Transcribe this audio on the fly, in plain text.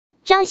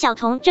张晓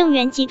彤正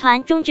源集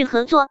团终止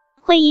合作，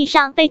会议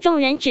上被众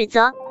人指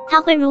责，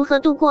他会如何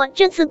度过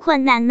这次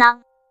困难呢？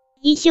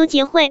一修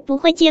结会不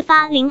会揭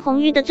发林红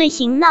玉的罪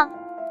行呢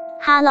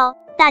 ？Hello，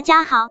 大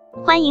家好，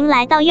欢迎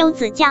来到柚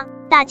子酱，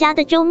大家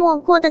的周末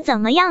过得怎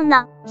么样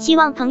呢？希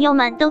望朋友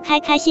们都开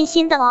开心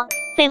心的哦。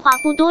废话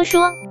不多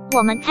说，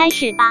我们开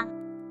始吧。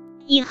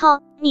以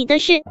后你的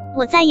事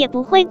我再也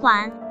不会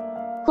管，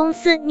公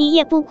司你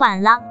也不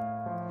管了，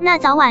那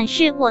早晚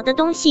是我的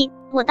东西，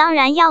我当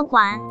然要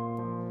管。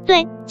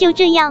对，就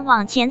这样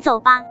往前走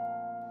吧，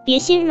别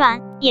心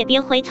软，也别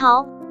回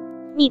头。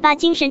你爸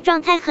精神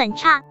状态很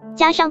差，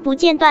加上不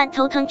间断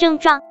头疼症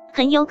状，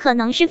很有可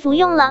能是服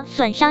用了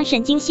损伤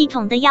神经系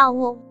统的药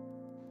物。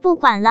不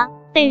管了，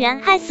被人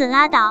害死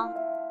拉倒。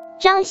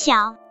张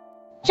晓，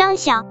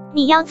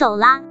你要走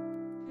啦？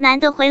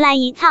难得回来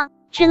一趟，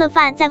吃了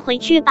饭再回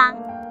去吧。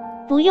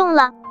不用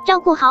了，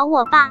照顾好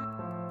我爸。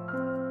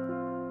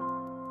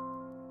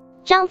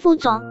张副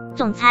总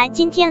裁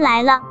今天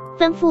来了，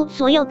吩咐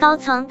所有高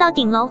层到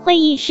顶楼会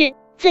议室，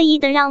特意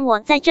的让我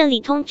在这里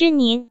通知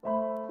您。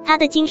他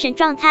的精神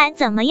状态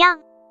怎么样？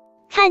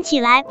看起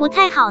来不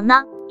太好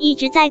呢，一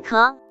直在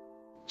咳。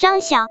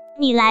张晓，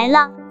你来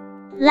了，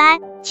来，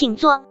请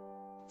坐。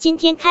今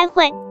天开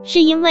会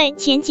是因为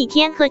前几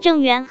天和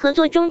正源合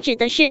作终止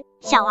的事，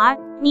小儿，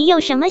你有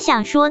什么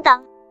想说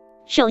的？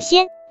首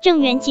先，正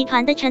源集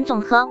团的陈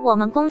总和我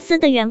们公司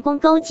的员工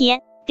勾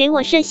结，给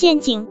我设陷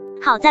阱，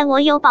好在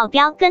我有保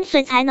镖跟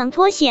随才能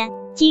脱险。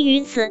基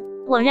于此，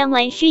我认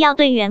为需要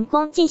对员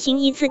工进行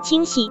一次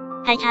清洗，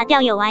排查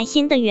掉有爱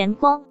心的员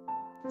工。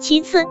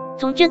其次，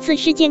从这次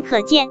事件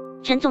可见，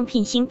陈总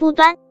品行不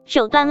端，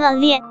手段恶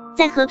劣，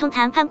在合同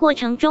谈判过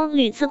程中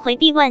屡次回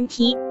避问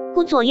题，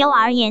顾左右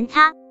而言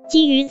他。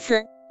基于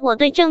此，我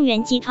对正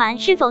源集团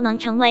是否能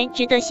成为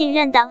值得信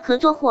任的合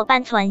作伙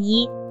伴存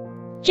疑。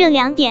这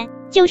两点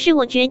就是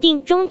我决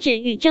定终止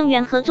与正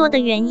源合作的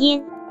原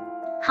因。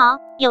好，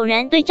有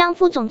人对张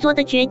副总做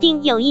的决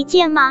定有意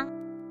见吗？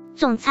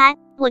总裁，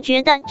我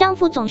觉得张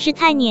副总是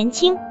太年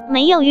轻，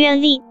没有阅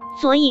历，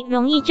所以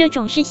容易这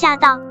种事下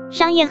道。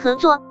商业合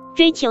作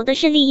追求的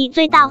是利益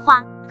最大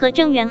化，和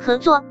正源合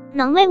作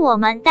能为我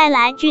们带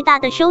来巨大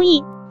的收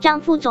益。张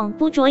副总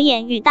不着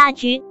眼于大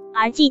局，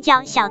而计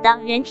较小的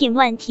人品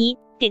问题，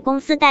给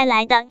公司带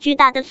来的巨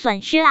大的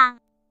损失啊。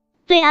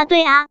对啊，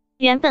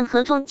原本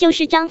合同就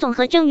是张总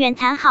和正源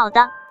谈好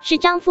的，是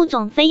张副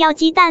总非要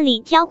鸡蛋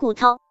里挑骨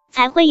头，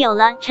才会有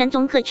了陈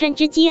总可乘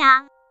之机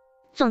啊。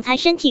总裁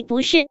身体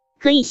不适，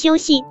可以休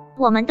息，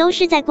我们都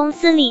是在公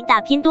司里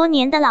打拼多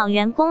年的老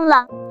员工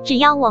了，只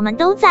要我们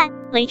都在，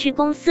维持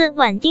公司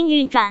稳定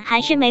运转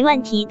还是没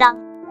问题的。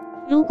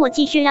如果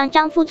继续让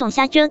张副总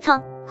瞎折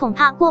腾，恐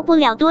怕过不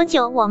了多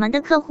久我们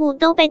的客户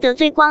都被得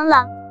罪光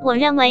了。我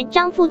认为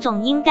张副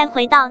总应该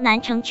回到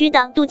南城区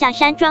的度假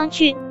山庄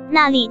去，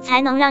那里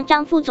才能让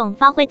张副总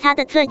发挥他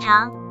的特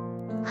长。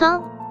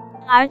哼，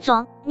尔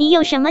总，你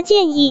有什么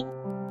建议？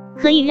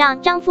可以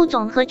让张副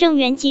总和正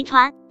源集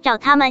团找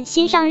他们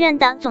新上任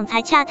的总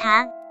裁洽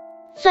谈，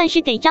算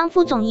是给张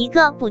副总一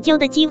个补救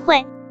的机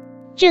会。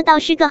这倒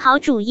是个好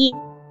主意。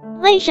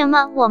为什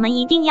么我们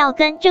一定要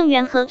跟正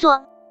源合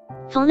作？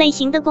同类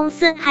型的公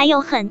司还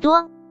有很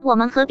多，我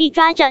们何必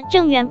抓着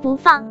正源不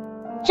放？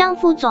张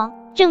副总，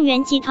正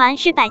源集团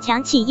是百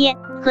强企业，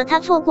和他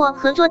错过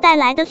合作带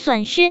来的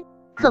损失，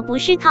可不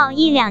是靠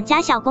一两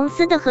家小公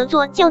司的合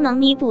作就能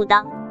弥补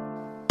的。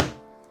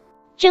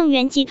正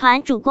源集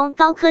团主攻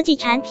高科技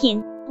产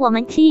品，我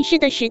们 T 市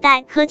的时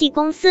代科技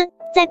公司，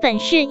在本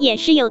市也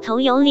是有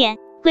头有脸、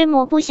规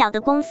模不小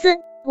的公司，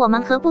我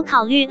们何不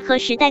考虑和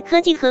时代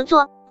科技合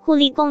作，互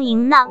利共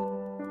赢呢？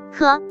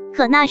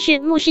可那是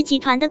慕氏集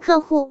团的客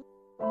户，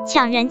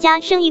抢人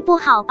家生意不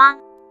好吧？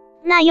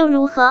那又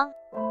如何？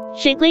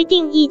谁规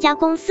定一家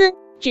公司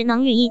只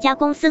能与一家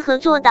公司合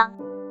作的？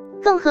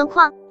更何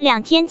况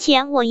2天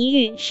前我已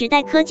与时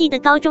代科技的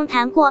高中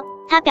谈过，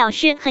他表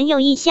示很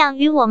有意向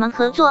与我们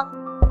合作。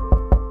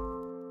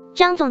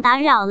张总打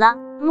扰了，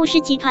慕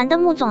氏集团的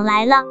穆总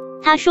来了，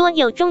他说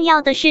有重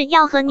要的事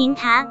要和您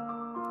谈。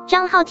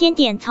张浩天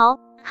点头，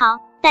好，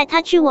带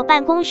他去我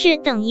办公室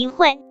等一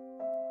会。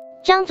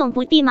张总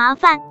不必麻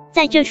烦，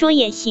在这说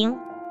也行。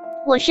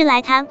我是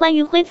来谈关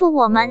于恢复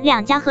我们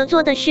2家合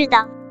作的事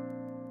的。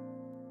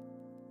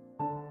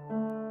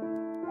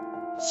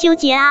修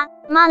杰啊，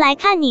妈来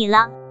看你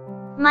了，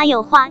妈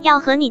有话要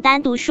和你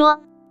单独说。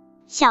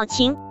小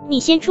晴，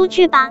你先出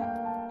去吧。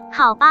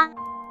好吧。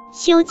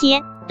修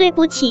杰，对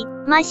不起，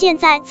妈现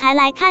在才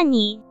来看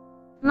你。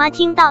妈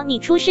听到你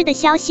出事的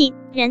消息，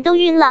人都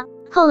晕了，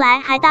后来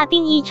还大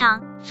病一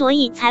场，所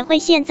以才会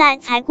现在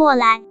才过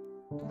来。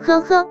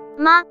呵呵，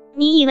妈，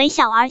你以为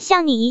小儿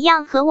像你一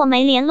样和我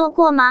没联络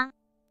过吗？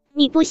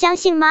你不相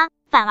信妈，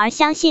反而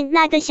相信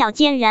那个小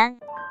贱人。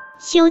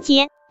修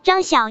杰，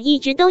张晓一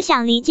直都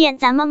想离间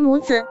咱们母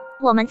子，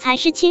我们才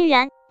是亲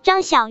人，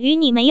张晓与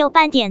你没有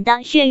半点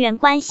的血缘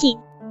关系，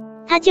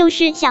他就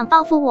是想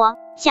报复我，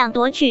想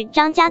夺取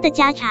张家的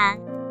家产。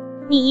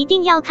你一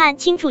定要看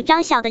清楚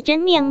张晓的真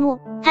面目，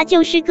她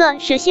就是个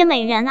蛇蝎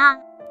美人啊。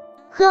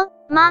呵，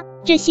妈，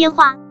这些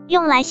话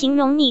用来形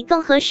容你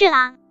更合适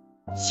啊。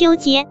修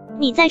杰，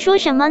你在说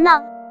什么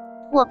呢？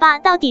我爸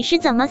到底是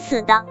怎么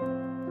死的？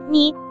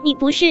你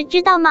不是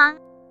知道吗？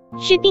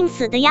是病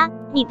死的呀，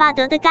你爸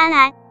得的肝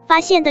癌，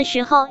发现的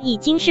时候已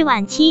经是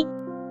晚期。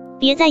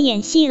别再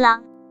演戏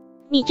了，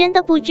你真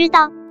的不知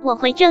道我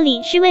回这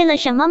里是为了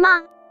什么吗？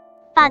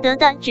爸得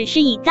的只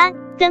是乙肝，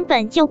根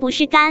本就不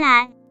是肝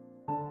癌。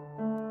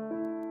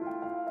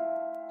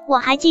我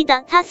还记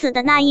得他死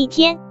的那一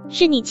天，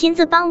是你亲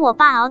自帮我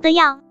爸熬的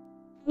药。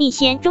你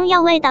嫌中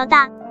药味道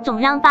大，总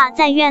让爸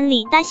在院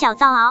里大小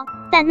灶熬，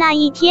但那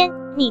一天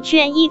你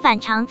却一反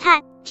常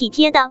态，体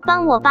贴的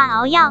帮我爸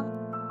熬药。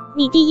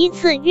你第一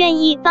次愿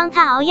意帮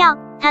他熬药，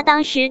他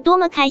当时多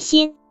么开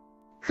心。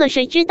可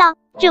谁知道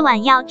这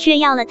碗药却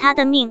要了他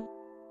的命。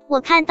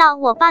我看到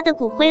我爸的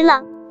骨灰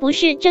了，不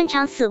是正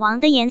常死亡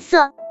的颜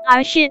色，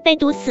而是被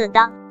毒死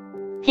的。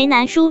裴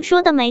南叔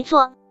说的没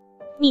错，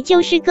你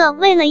就是个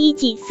为了一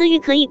己私欲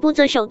可以不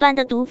择手段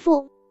的毒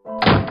妇。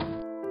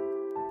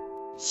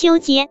修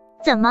杰，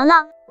怎么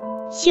了？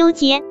修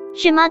杰，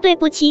是妈对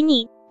不起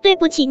你，对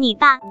不起你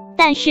爸，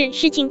但是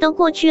事情都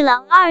过去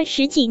了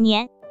20几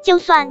年，就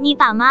算你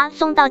把妈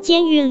送到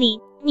监狱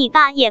里，你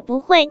爸也不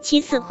会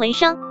起死回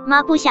生，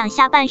妈不想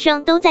下半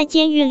生都在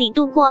监狱里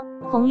度过。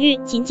红玉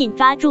紧紧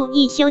抓住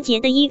易修杰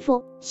的衣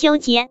服，修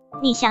杰，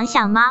你想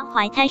想妈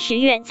怀胎10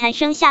月才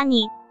生下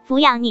你，抚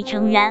养你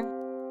成人，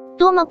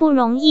多么不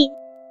容易。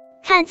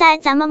看在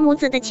咱们母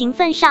子的情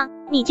分上，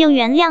你就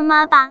原谅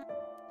妈吧。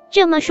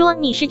这么说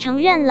你是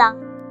承认了？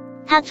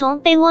他从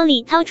被窝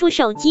里掏出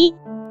手机，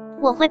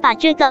我会把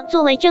这个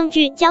作为证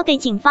据交给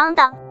警方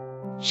的。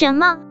什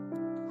么？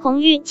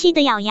红玉气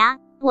得咬牙，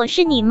我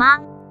是你妈，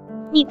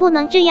你不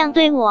能这样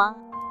对我，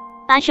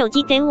把手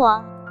机给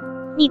我，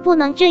你不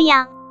能这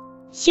样。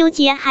修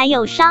杰还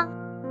有伤，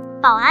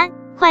保安，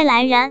快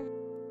来人，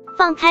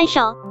放开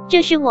手，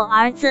这是我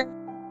儿子，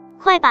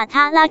快把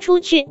他拉出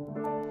去，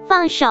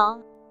放手。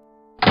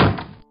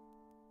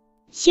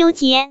修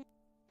杰，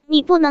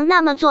你不能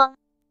那么做，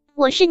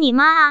我是你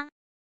妈啊。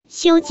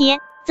修杰，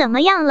怎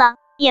么样了？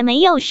也没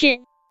有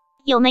事，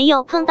有没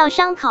有碰到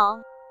伤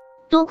口？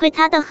多亏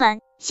他的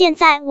很，现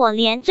在我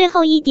连最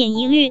后一点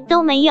疑虑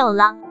都没有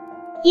了。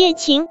叶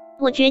晴，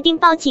我决定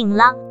报警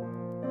了。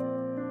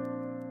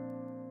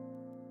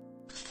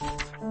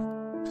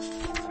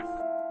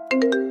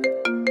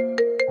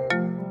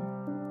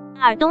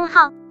尔东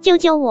浩，救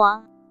救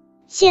我！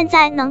现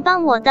在能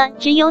帮我的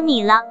只有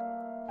你了。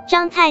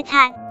张太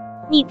太，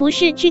你不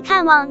是去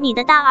看望你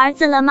的大儿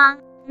子了吗？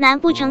难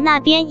不成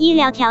那边医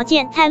疗条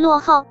件太落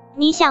后，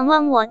你想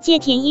问我借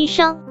田医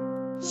生？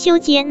修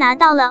杰拿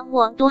到了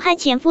我毒害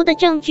前夫的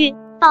证据，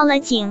报了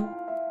警。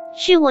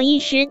是我一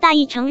时大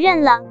意承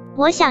认了，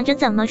我想着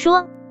怎么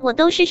说，我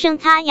都是生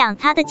他养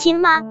他的亲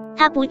妈，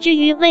他不至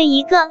于为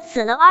一个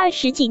死了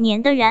20几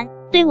年的人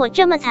对我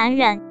这么残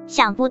忍，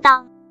想不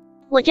到。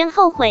我真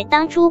后悔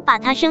当初把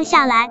他生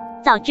下来，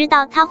早知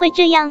道他会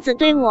这样子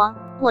对我，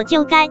我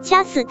就该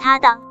掐死他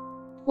的。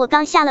我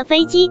刚下了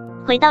飞机，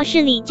回到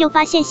市里就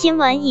发现新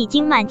闻已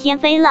经满天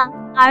飞了。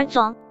尔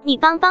总，你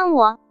帮帮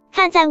我，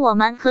看在我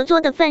们合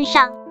作的份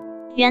上。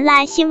原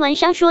来新闻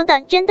上说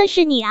的真的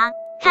是你啊，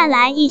看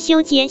来易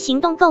修杰行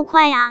动够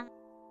快啊。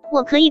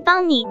我可以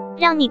帮你，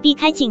让你避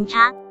开警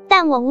察，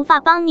但我无法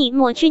帮你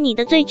抹去你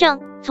的罪证，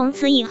从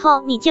此以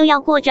后你就要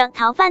过着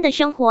逃犯的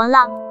生活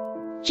了。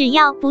只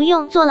要不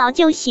用坐牢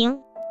就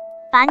行。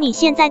把你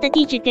现在的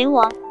地址给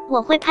我，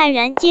我会派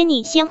人接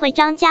你先回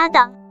张家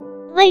的。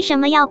为什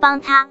么要帮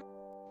他？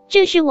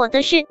这是我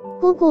的事，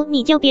姑姑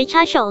你就别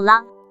插手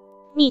了。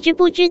你知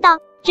不知道，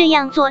这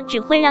样做只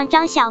会让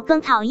张晓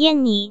更讨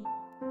厌你。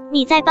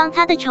你在帮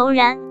他的仇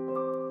人。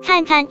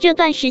看看这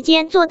段时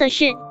间做的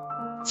事，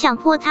强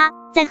迫他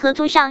在合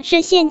同上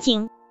设陷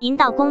阱，引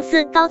导公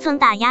司高层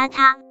打压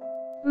他，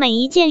每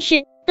一件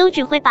事都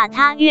只会把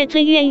他越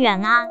推越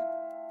远啊。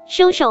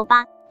收手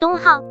吧，东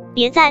浩，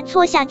别再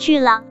错下去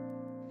了。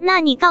那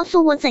你告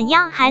诉我怎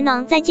样还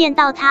能再见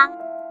到他？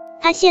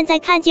他现在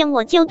看见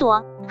我就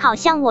躲，好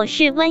像我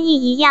是瘟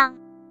疫一样。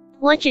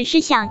我只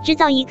是想制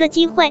造一个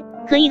机会，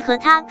可以和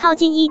他靠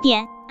近一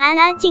点，安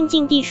安静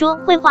静地说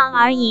会话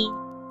而已。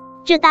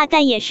这大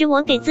概也是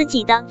我给自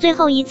己的最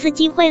后一次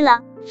机会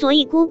了，所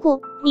以姑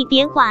姑，你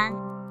别管。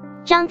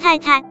张太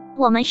太，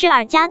我们是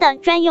尔家的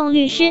专用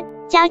律师，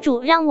家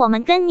主让我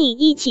们跟你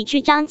一起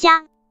去张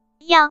家。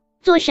要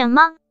做什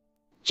么？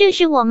这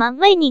是我们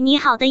为你拟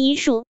好的遗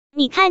嘱，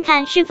你看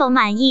看是否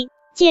满意，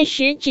届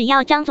时只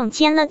要张总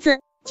签了字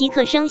即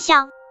可生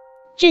效。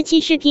这期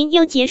视频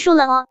又结束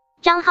了哦，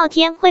张浩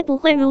天会不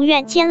会如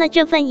愿签了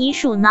这份遗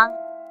嘱呢？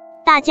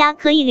大家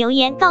可以留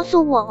言告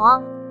诉我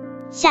哦。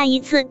下一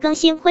次更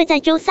新会在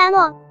周3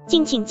哦，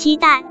敬请期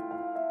待。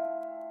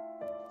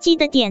记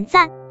得点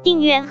赞、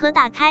订阅和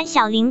打开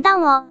小铃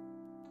铛哦。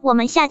我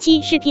们下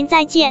期视频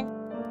再见。